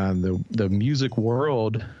 the music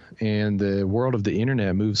world and the world of the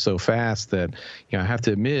internet moves so fast that, you know, I have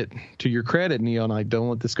to admit, to your credit, Neil, and I don't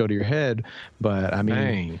let this go to your head, but I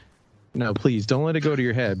mean, no, please don't let it go to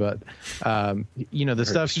your head. But, you know, the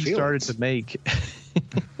stuff he started to make,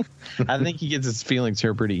 I think he gets his feelings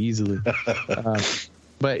here pretty easily.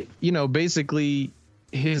 But, you know, basically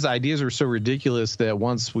his ideas were so ridiculous that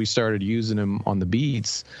once we started using them on the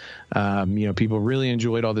beats, you know, people really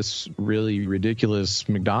enjoyed all this really ridiculous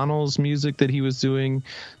McDonald's music that he was doing.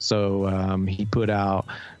 So he put out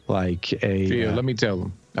like a... let me tell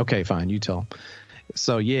him. Okay, fine. You tell him.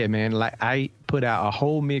 So, yeah, man, like I put out a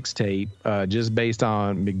whole mixtape just based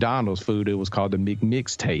on McDonald's food. It was called the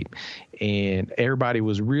McMixtape. And everybody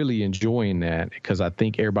was really enjoying that because I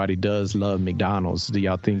think everybody does love McDonald's. Do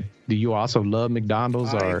you also love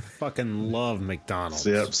McDonald's? I fucking love McDonald's.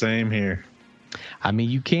 Yep, same here. I mean,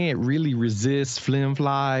 you can't really resist flim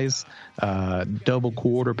flies, double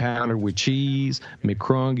quarter pounder with cheese,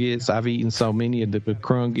 McCrungets. I've eaten so many of the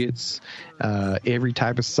McCrungets, every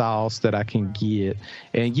type of sauce that I can get.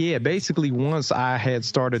 And yeah, basically once I had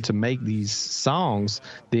started to make these songs,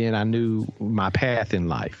 then I knew my path in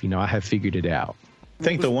life. You know, I had figured it out. I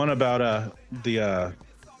think the one about the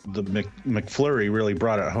McFlurry really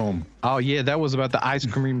brought it home. Oh yeah, that was about the ice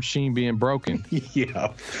cream machine being broken.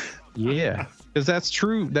 Yeah, because that's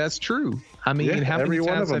true. That's true. I mean, how many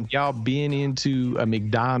times have y'all been into a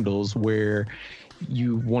McDonald's where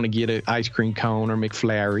you want to get an ice cream cone or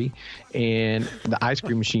McFlurry and the ice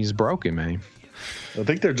cream machine is broken, man? I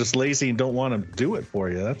think they're just lazy and don't want to do it for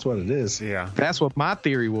you. That's what it is. Yeah. That's what my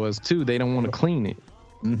theory was, too. They don't want to clean it.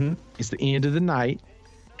 Mm-hmm. It's the end of the night,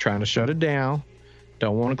 trying to shut it down.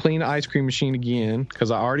 Don't want to clean the ice cream machine again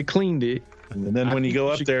because I already cleaned it. And then when you go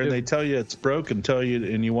up there and they tell you it's broken,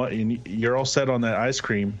 you're all set on that ice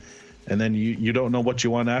cream, and then you don't know what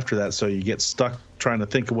you want after that, so you get stuck trying to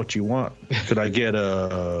think of what you want. Could I get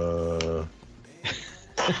a...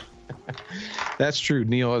 That's true.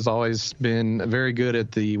 Neil has always been very good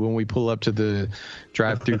at when we pull up to the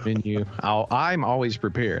drive-through menu. I'm always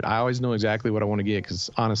prepared. I always know exactly what I want to get because,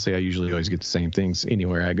 honestly, I usually always get the same things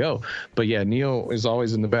anywhere I go. But, yeah, Neil is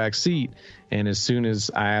always in the back seat, and as soon as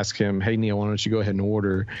I ask him, hey, Neil, why don't you go ahead and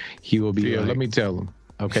order, he will be like, let me tell him.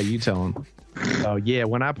 Okay, you tell him. Oh, yeah,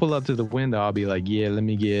 when I pull up to the window, I'll be like, yeah, let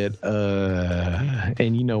me get,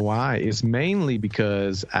 and you know why? It's mainly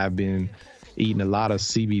because I've been eating a lot of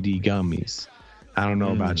CBD gummies. I don't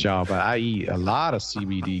know about y'all, but I eat a lot of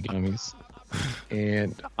CBD gummies.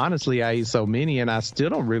 And honestly, I eat so many and I still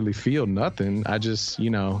don't really feel nothing. I just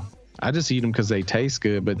eat them because they taste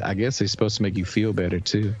good, but I guess they're supposed to make you feel better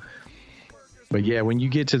too. But yeah, when you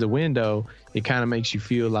get to the window, it kind of makes you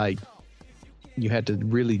feel like you had to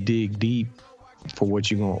really dig deep for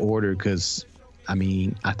what you're going to order. Because, I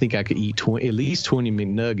mean, I think I could eat at least 20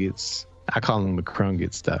 McNuggets. I call them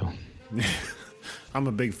McCrungets, though. I'm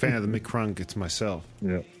a big fan of the McCrungets myself.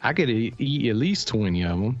 Yeah, I could eat at least 20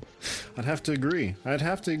 of them. I'd have to agree.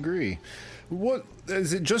 What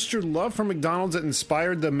is it? Just your love for McDonald's that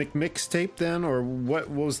inspired the McMixtape, then, or what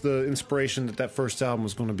was the inspiration that first album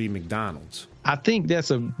was going to be McDonald's? I think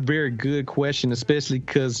that's a very good question, especially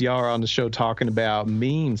because y'all are on the show talking about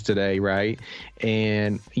memes today, right?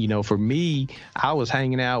 And you know, for me, I was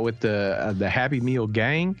hanging out with the Happy Meal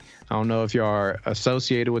gang. I don't know if y'all are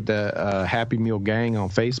associated with the Happy Meal gang on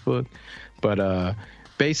Facebook, but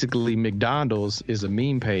basically McDonald's is a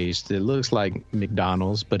meme page that looks like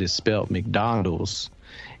McDonald's, but it's spelled McDonald's.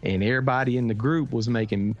 And everybody in the group was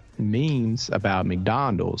making memes about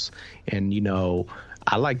McDonald's. And, you know,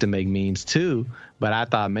 I like to make memes too, but I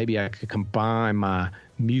thought maybe I could combine my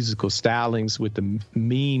musical stylings with the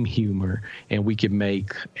meme humor, and we could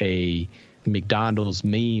make a McDonald's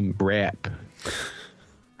meme rap.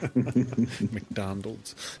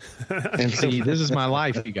 McDonald's. And see, this is my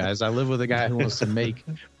life, you guys. I live with a guy who wants to make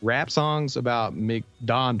rap songs about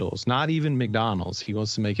McDonald's, not even McDonald's. He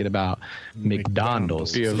wants to make it about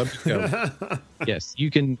McDonald's. Here, let me go. Yes, you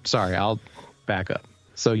can. Sorry, I'll back up.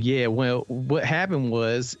 So yeah, well, what happened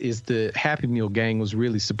is the Happy Meal gang was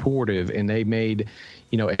really supportive, and they made,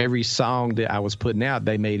 you know, every song that I was putting out,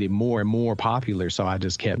 they made it more and more popular. So I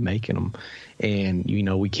just kept making them, and you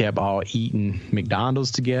know, we kept all eating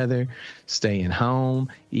McDonald's together, staying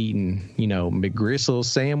home, eating, you know, McGristle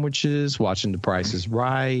sandwiches, watching The Price is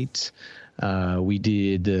Right. We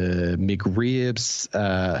did McRibs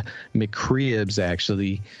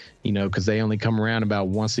actually, you know, because they only come around about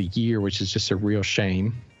once a year, which is just a real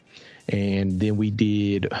shame. And then we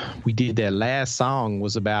did that last song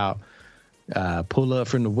was about pull up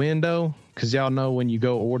from the window, because y'all know when you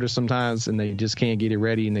go order sometimes and they just can't get it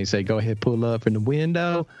ready and they say, go ahead, pull up from the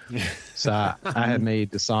window. So I had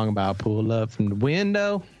made the song about pull up from the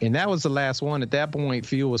window. And that was the last one. At that point,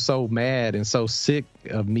 Phil was so mad and so sick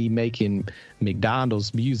of me making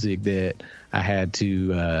McDonald's music that I had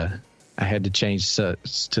to change to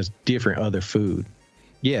different other food.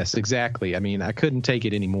 Yes, exactly. I mean, I couldn't take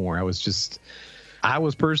it anymore. I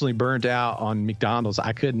was personally burnt out on McDonald's.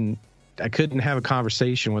 I couldn't have a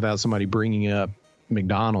conversation without somebody bringing up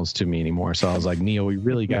McDonald's to me anymore. So I was like, Neil, we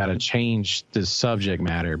really got to change the subject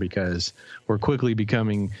matter because we're quickly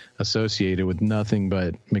becoming associated with nothing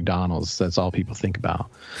but McDonald's. That's all people think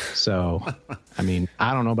about. So, I mean,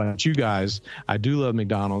 I don't know about you guys. I do love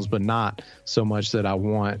McDonald's, but not so much that I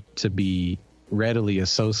want to be readily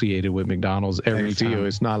associated with McDonald's every time.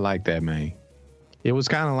 It's not like that, man. It was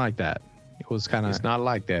kind of like that. It's not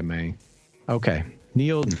like that, man. Okay.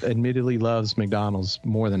 Neil admittedly loves McDonald's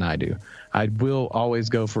more than I do. I will always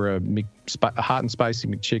go for a hot and spicy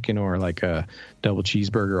McChicken or like a double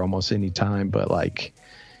cheeseburger almost any time. But like,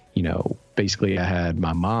 you know, basically I had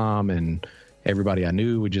my mom and everybody I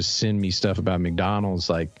knew would just send me stuff about McDonald's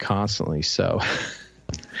like constantly. So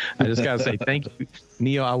I just got to say thank you,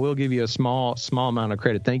 Neil. I will give you a small amount of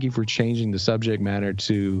credit. Thank you for changing the subject matter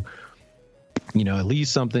to, you know, at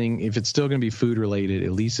least something, if it's still going to be food related,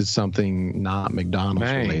 at least it's something not McDonald's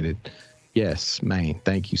related. Yes, man.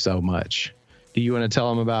 Thank you so much. Do you want to tell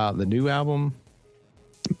them about the new album?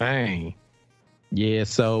 Man. Yeah,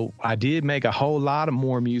 so I did make a whole lot of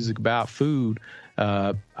more music about food.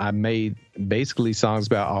 I made basically songs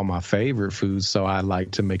about all my favorite foods. So I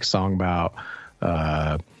like to make a song about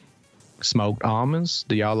smoked almonds.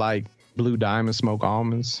 Do y'all like Blue Diamond smoked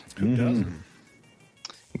almonds? Who doesn't?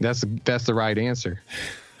 That's the right answer.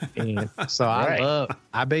 And so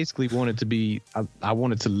I basically wanted to be, I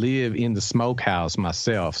wanted to live in the smokehouse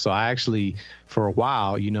myself. So I actually, for a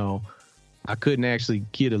while, you know, I couldn't actually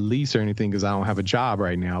get a lease or anything because I don't have a job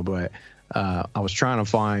right now. But I was trying to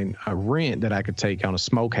find a rent that I could take on a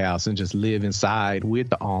smokehouse and just live inside with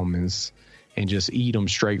the almonds and just eat them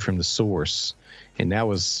straight from the source. And that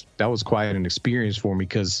was quite an experience for me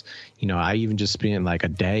because, you know, I even just spent like a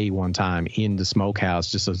day one time in the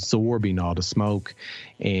smokehouse just absorbing all the smoke.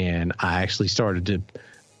 And I actually started to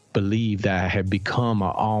believe that I had become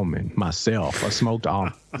an almond myself, a smoked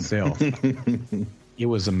almond myself. It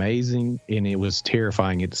was amazing and it was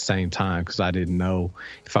terrifying at the same time because I didn't know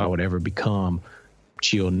if I would ever become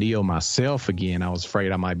Chill Neil myself again. I was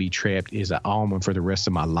afraid I might be trapped as an almond for the rest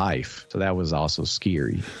of my life. So that was also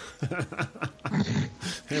scary.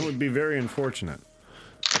 It would be very unfortunate.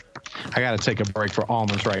 I got to take a break for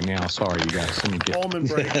almonds right now. Sorry, you guys. Let me get almond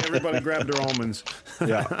break. Everybody grab their almonds.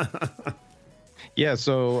 Yeah. Yeah.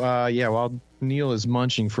 So, while Neil is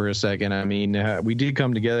munching for a second, I mean, we did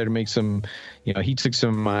come together to make some, you know, he took some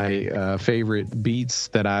of my favorite beats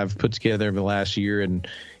that I've put together over the last year. And,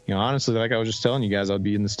 you know, honestly, like I was just telling you guys, I'd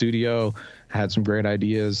be in the studio, I had some great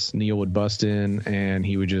ideas. Neil would bust in and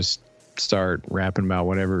he would just start rapping about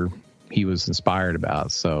whatever he was inspired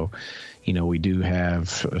about. So, you know, we do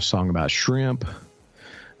have a song about shrimp.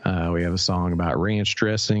 We have a song about ranch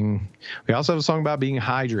dressing. We also have a song about being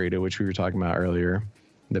hydrated, which we were talking about earlier.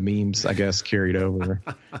 The memes, I guess, carried over.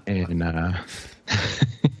 And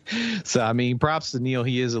so, I mean, props to Neil.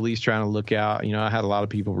 He is at least trying to look out. You know, I had a lot of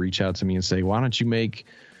people reach out to me and say, why don't you make,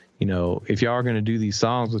 you know, if y'all are going to do these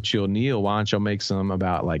songs with Chill Neil, why don't y'all make some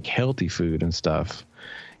about like healthy food and stuff?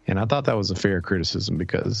 And I thought that was a fair criticism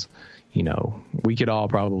because, you know, we could all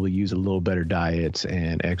probably use a little better diet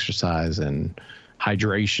and exercise and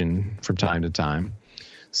hydration from time to time.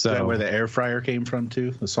 So Is that where the air fryer came from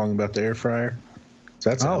too? The song about the air fryer? So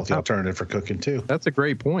that's a healthy alternative for cooking too. That's a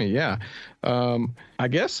great point. Yeah. I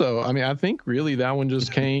guess so. I mean, I think really that one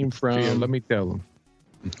just came from, let me tell them.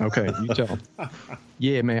 Okay, you tell them.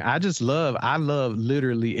 Yeah, man, I love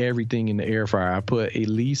literally everything in the air fryer. I put at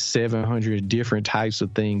least 700 different types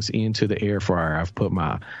of things into the air fryer. I put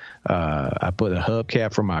a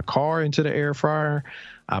hubcap for my car into the air fryer.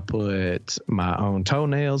 I put my own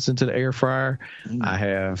toenails into the air fryer. I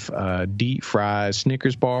have deep fried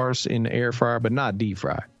Snickers bars in the air fryer, but not deep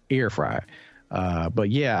fry, air fry.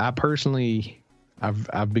 But yeah, I personally,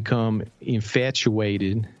 I've become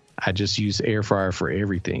infatuated. I just use air fryer for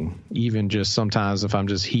everything. Even just sometimes if I'm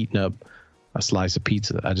just heating up a slice of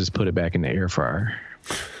pizza, I just put it back in the air fryer.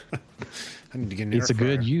 I need to get an It's air a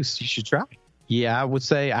fryer. good use. You should try it. Yeah, I would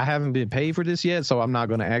say I haven't been paid for this yet, so I'm not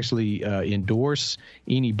going to actually endorse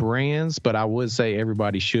any brands, but I would say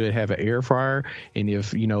everybody should have an air fryer. And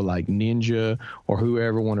if, you know, like Ninja or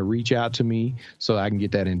whoever want to reach out to me so I can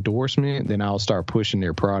get that endorsement, then I'll start pushing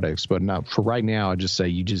their products. But not for right now, I'll just say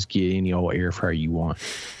you just get any old air fryer you want.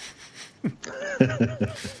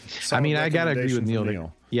 I mean, I got to agree with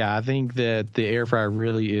Neil. Yeah, I think that the air fryer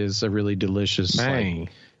really is a really delicious thing.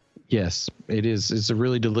 Yes, it is. It's a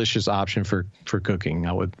really delicious option for cooking.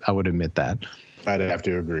 I would admit that. I'd have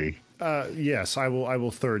to agree. Yes, I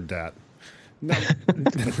will third that. Now,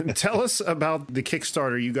 tell us about the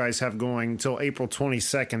Kickstarter you guys have going till April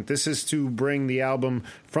 22nd. This is to bring the album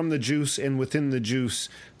From the Juice and Within the Juice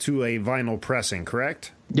to a vinyl pressing,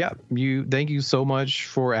 correct? Yeah, thank you so much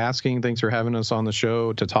for asking. Thanks for having us on the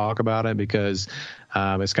show to talk about it because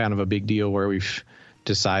it's kind of a big deal where we've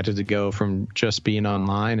decided to go from just being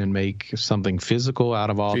online and make something physical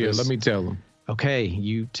out of all this. Let me tell them. Okay,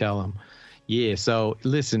 you tell them. Yeah, so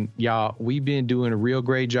listen, y'all, we've been doing a real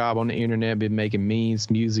great job on the internet, been making memes,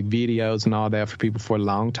 music videos and all that for people for a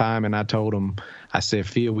long time. And I told them, I said,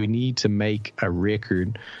 Phil, we need to make a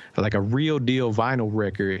record, like a real deal vinyl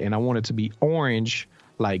record. And I want it to be orange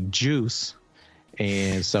like juice.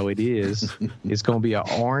 And so it is. It's going to be an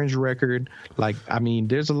orange record. Like, I mean,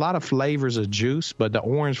 there's a lot of flavors of juice, but the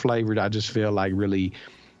orange flavor, I just feel like really,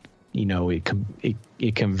 you know,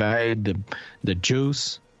 it conveyed the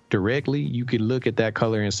juice directly. You could look at that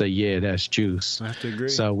color and say, yeah, that's juice. I have to agree.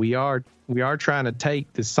 So we are trying to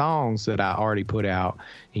take the songs that I already put out,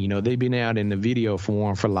 and, you know, they've been out in the video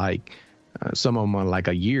form for like, some of them are like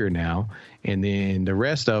a year now. And then the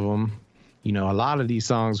rest of them, you know, a lot of these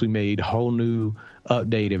songs we made whole new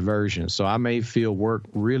updated versions. So I made Phil work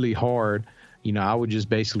really hard. You know, I would just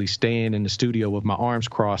basically stand in the studio with my arms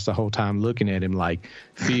crossed the whole time looking at him like,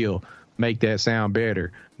 Phil, make that sound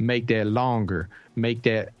better, make that longer, make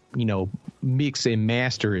that, you know, mix and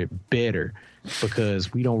master it better,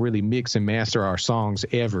 because we don't really mix and master our songs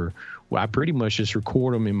ever. Well, I pretty much just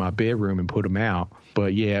record them in my bedroom and put them out.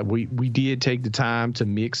 But yeah, we did take the time to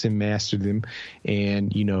mix and master them.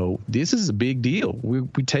 And, you know, this is a big deal. We're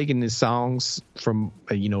taking these songs from,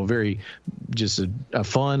 you know, very just a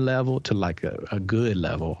fun level to like a good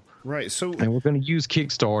level. Right. So, and we're going to use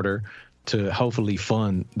Kickstarter to hopefully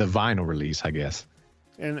fund the vinyl release, I guess.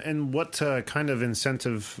 And what kind of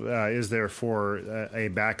incentive is there for a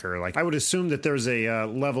backer? Like, I would assume that there's a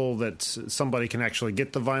level that somebody can actually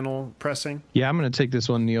get the vinyl pressing. Yeah, I'm going to take this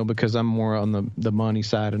one, Neil, because I'm more on the money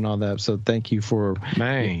side and all that. So thank you for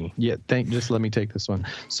yeah. Just let me take this one.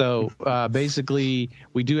 So basically,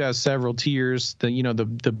 we do have several tiers.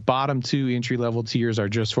 The bottom two entry level tiers are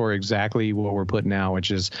just for exactly what we're putting out,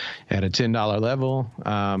 which is at a $10 level.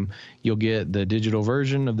 You'll get the digital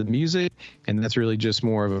version of the music, and that's really just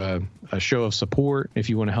more of a show of support if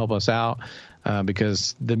you want to help us out,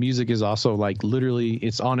 because the music is also like literally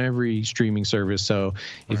it's on every streaming service. So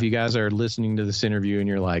if you guys are listening to this interview and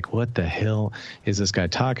you're like, what the hell is this guy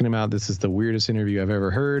talking about? This is the weirdest interview I've ever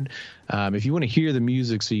heard. If you want to hear the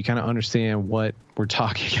music so you kind of understand what we're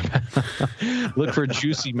talking about, look for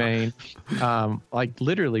Juicy Mane. Like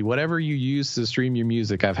literally whatever you use to stream your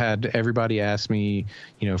music. I've had everybody ask me,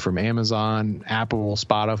 you know, from Amazon, Apple,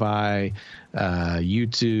 Spotify,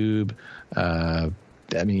 YouTube, I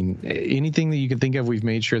mean, anything that you can think of, we've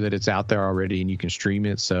made sure that it's out there already and you can stream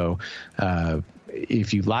it. So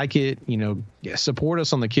if you like it, you know, support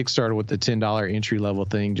us on the Kickstarter with the $10 entry level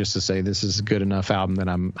thing, just to say this is a good enough album that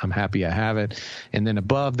I'm happy I have it. And then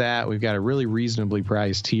above that, we've got a really reasonably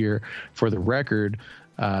priced tier for the record,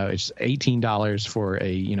 It's $18 for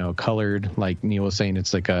a colored, like Neil was saying,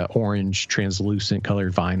 it's like a orange translucent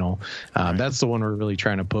colored vinyl. That's the one we're really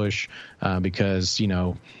trying to push because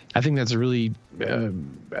I think that's a really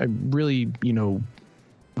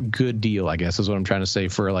good deal, I guess is what I'm trying to say,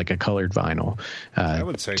 for like a colored vinyl. I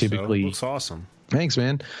would say typically, so. It looks awesome. Thanks,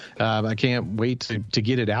 man. I can't wait to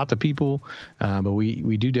get it out to people. But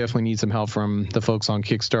we do definitely need some help from the folks on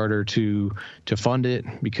Kickstarter to fund it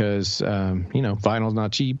because, vinyl's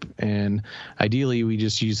not cheap. And ideally, we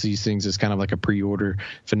just use these things as kind of like a pre-order.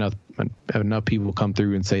 If enough people come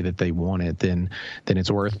through and say that they want it, then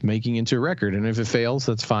it's worth making into a record. And if it fails,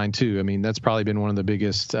 that's fine too. I mean, that's probably been one of the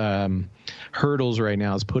biggest hurdles right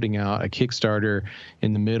now is putting out a Kickstarter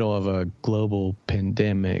in the middle of a global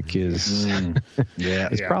pandemic is...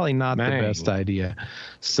 it's probably not the best idea.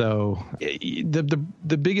 So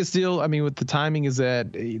the biggest deal, I mean, with the timing is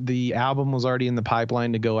that the album was already in the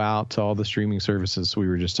pipeline to go out to all the streaming services we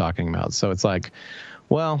were just talking about. So it's like,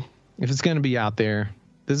 well, if it's going to be out there,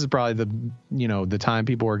 this is probably the time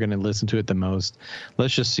people are going to listen to it the most.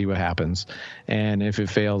 Let's just see what happens. And if it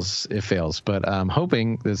fails, it fails. But I'm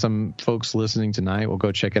hoping that some folks listening tonight will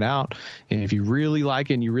go check it out. And if you really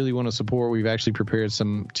like it and you really want to support, we've actually prepared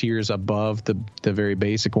some tiers above the very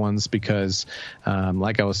basic ones because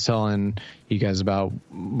like I was telling you guys about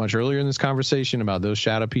much earlier in this conversation about Those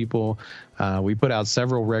Shadow People, we put out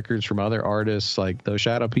several records from other artists like Those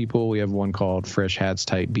Shadow People. We have one called Fresh Hats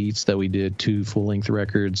Tight Beats that we did 2 full-length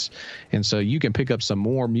records. And so you can pick up some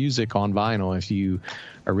more music on vinyl if you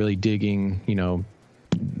are really digging,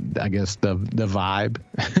 I guess the vibe.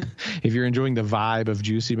 If you're enjoying the vibe of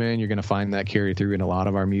Juicy Man, you're going to find that carry through in a lot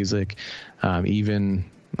of our music. Even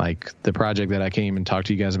like the project that I came and talked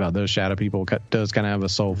to you guys about, Those Shadow People, does kind of have a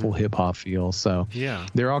soulful hip hop feel. So yeah,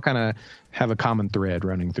 they're all kind of have a common thread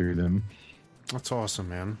running through them. That's awesome,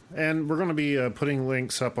 man. And we're going to be putting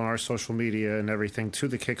links up on our social media and everything to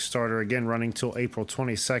the Kickstarter, again, running till April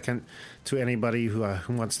 22nd to anybody who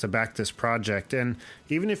wants to back this project. And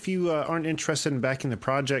even if you aren't interested in backing the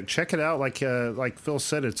project, check it out. Like Phil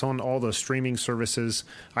said, it's on all the streaming services.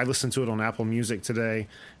 I listened to it on Apple Music today.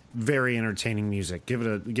 Very entertaining music. Give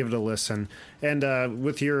it a listen. And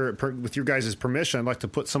with your guys' permission, I'd like to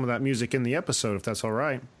put some of that music in the episode, if that's all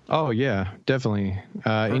right. Oh yeah, definitely.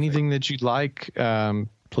 Anything that you'd like,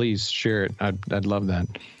 please share it. I'd love that.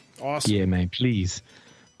 Awesome. Yeah, man. Please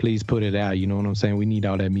put it out. You know what I'm saying? We need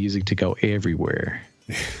all that music to go everywhere.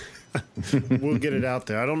 We'll get it out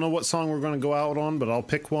there. I don't know what song we're going to go out on, but I'll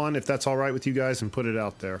pick one if that's all right with you guys and put it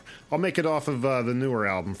out there. I'll make it off of the newer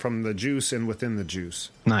album, From the Juice and Within the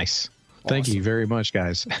Juice. Nice. Awesome. Thank you very much,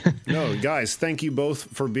 guys. No, guys, thank you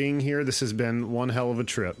both for being here. This has been one hell of a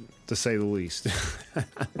trip, to say the least.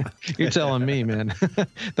 You're telling me, man.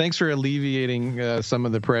 Thanks for alleviating some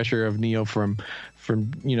of the pressure of Neil from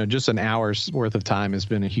just an hour's worth of time has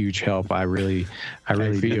been a huge help. I really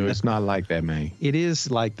feel it's not like that, man. It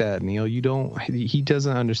is like that, Neil. He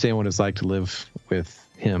doesn't understand what it's like to live with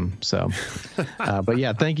him. So, but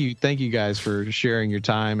yeah, thank you guys for sharing your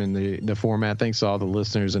time and the format. Thanks to all the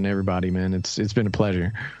listeners and everybody, man. It's been a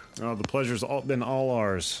pleasure. Oh, the pleasure's been all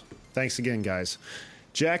ours. Thanks again, guys.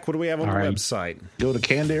 Jack, what do we have on the website? Go to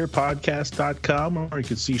cannedairpodcast.com, or you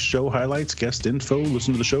can see show highlights, guest info,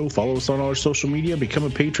 listen to the show, follow us on all our social media, become a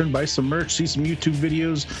patron, buy some merch, see some YouTube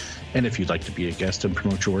videos, and if you'd like to be a guest and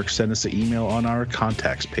promote your work, send us an email on our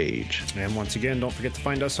contacts page. And once again, don't forget to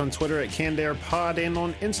find us on Twitter at CannedAirPod and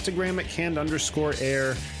on Instagram at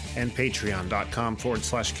canned_air and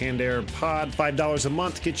patreon.com/CannedAirPod. $5 a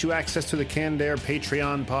month gets you access to the Canned Air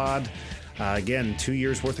Patreon pod. Again, 2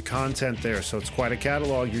 years worth of content there, so it's quite a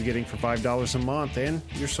catalog you're getting for $5 a month, and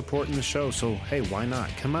you're supporting the show, so hey, why not?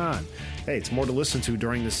 Come on. Hey, it's more to listen to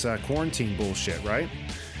during this quarantine bullshit, right?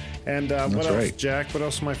 And what else, Jack? What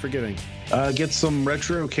else am I forgetting? Get some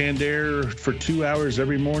retro Canned Air for 2 hours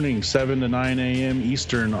every morning, 7 to 9 a.m.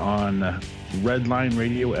 Eastern on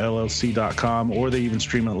RedlineRadioLLC.com, or they even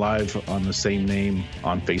stream it live on the same name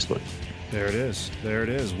on Facebook. There it is.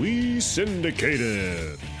 We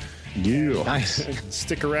syndicated. Yeah. Nice.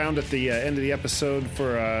 Stick around at the end of the episode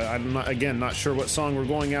for I'm not sure what song we're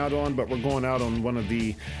going out on, but we're going out on one of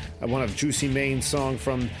Juicy Maine's song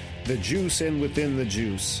from The Juice and Within the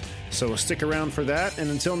Juice. So stick around for that. And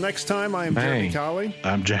until next time, I am Jeremy Colley.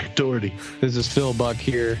 I'm Jack Doherty. This is Phil Buck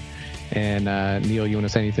here. And Neil, you want to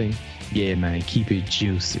say anything? Yeah, man. Keep it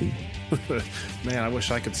juicy. Man, I wish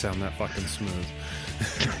I could sound that fucking smooth.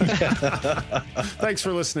 Thanks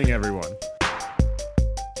for listening, everyone.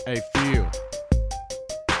 Hey, Phil.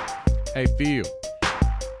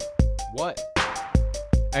 What?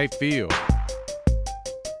 Hey, Phil.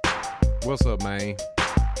 What's up, man?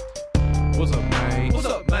 What's up, man?